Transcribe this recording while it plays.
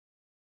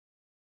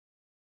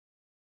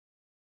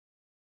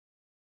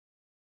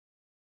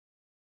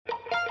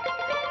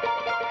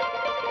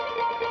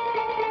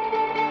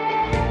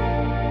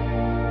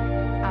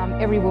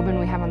Every woman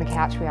we have on the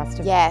couch, we ask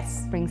to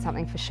Yes. bring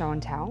something for show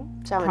and tell.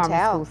 Show and primary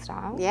tell. school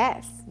style.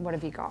 Yes. What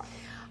have you got?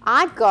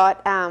 I've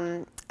got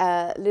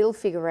a little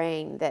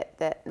figurine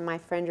that my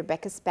friend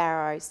Rebecca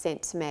Sparrow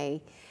sent to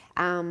me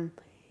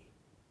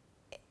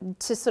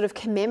to sort of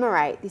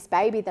commemorate this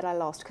baby that I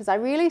lost, because I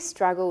really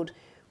struggled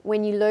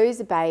when you lose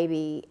a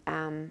baby,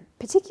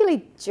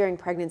 particularly during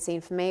pregnancy,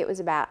 and for me it was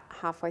about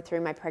halfway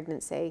through my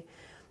pregnancy.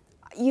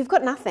 You've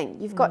got nothing.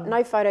 You've got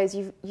no photos.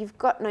 You've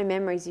got no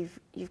memories.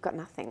 You've got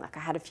nothing. Like I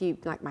had a few,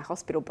 like my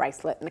hospital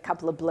bracelet and a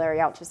couple of blurry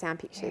ultrasound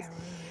pictures. Yeah,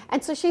 right.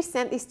 And so she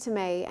sent this to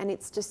me, and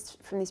it's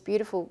just from this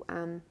beautiful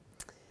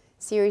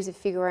series of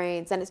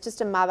figurines, and it's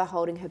just a mother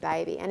holding her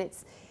baby, and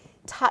it's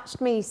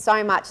touched me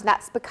so much.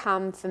 That's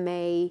become for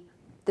me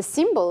the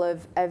symbol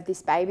of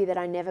this baby that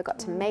I never got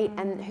to meet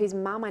and whose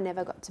mum I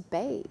never got to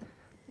be.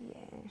 Yeah.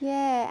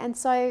 Yeah, and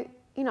so,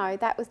 you know,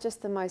 that was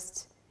just the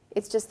most,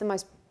 it's just the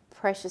most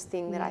precious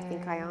thing that I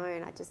think I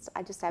own.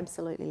 I just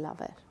absolutely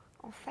love it.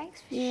 Oh,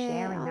 thanks for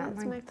sharing that.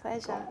 It's my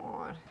pleasure.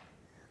 God.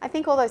 I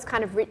think all those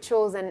kind of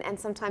rituals and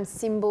sometimes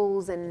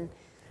symbols and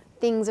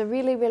things are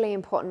really, really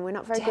important. We're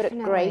not very good at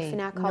grief in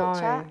our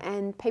culture,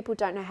 and people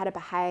don't know how to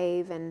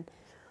behave. And,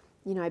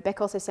 you know, Beck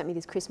also sent me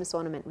this Christmas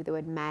ornament with the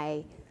word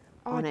May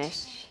on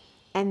it.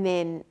 And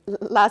then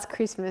last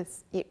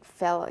Christmas it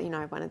fell, you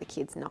know, one of the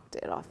kids knocked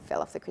it off,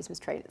 fell off the Christmas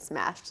tree and it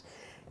smashed.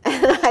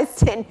 And I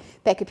sent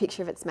Beck a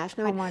picture of it smashed.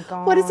 And I went, oh my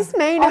God. What does this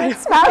mean? And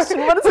it's smashed,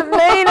 and what does it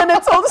mean? And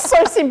it's all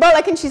so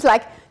symbolic. And she's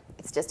like,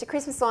 it's just a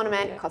Christmas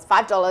ornament. It costs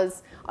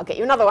 $5. I'll get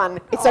you another one.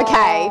 It's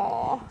okay.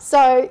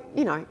 So,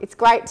 you know, it's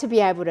great to be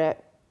able to,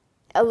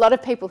 a lot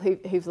of people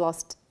who've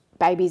lost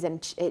babies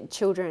and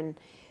children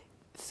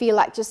feel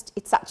like just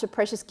it's such a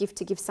precious gift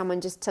to give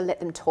someone just to let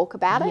them talk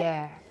about it.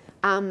 Yeah.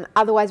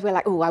 Otherwise we're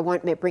like, oh, I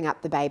won't bring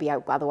up the baby.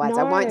 Otherwise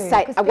I won't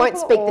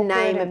speak the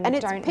name of, and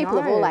it's people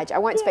of all age. I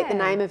won't speak the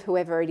name of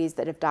whoever it is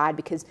that have died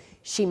because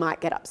she might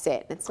get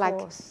upset. And it's like,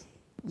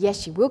 yes,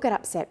 she will get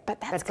upset,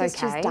 but that's because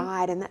she's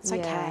died, and that's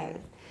okay.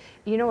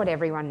 You know what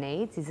everyone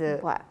needs is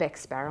a Beck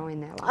Sparrow in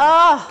their life.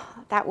 Oh,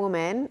 that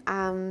woman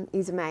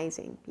is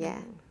amazing. Yeah,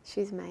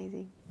 she's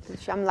amazing.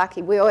 I'm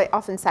lucky. We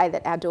often say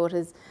that our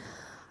daughters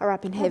are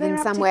up in heaven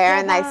somewhere,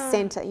 and they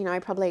sent, you know,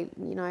 probably,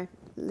 you know,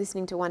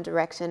 listening to One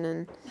Direction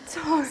and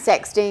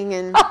sexting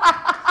and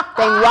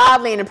being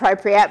wildly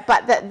inappropriate,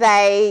 but that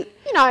they,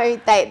 you know,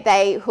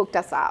 they hooked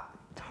us up.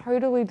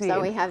 Totally did. So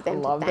we have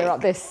them to thank. They're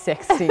up there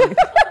sexting.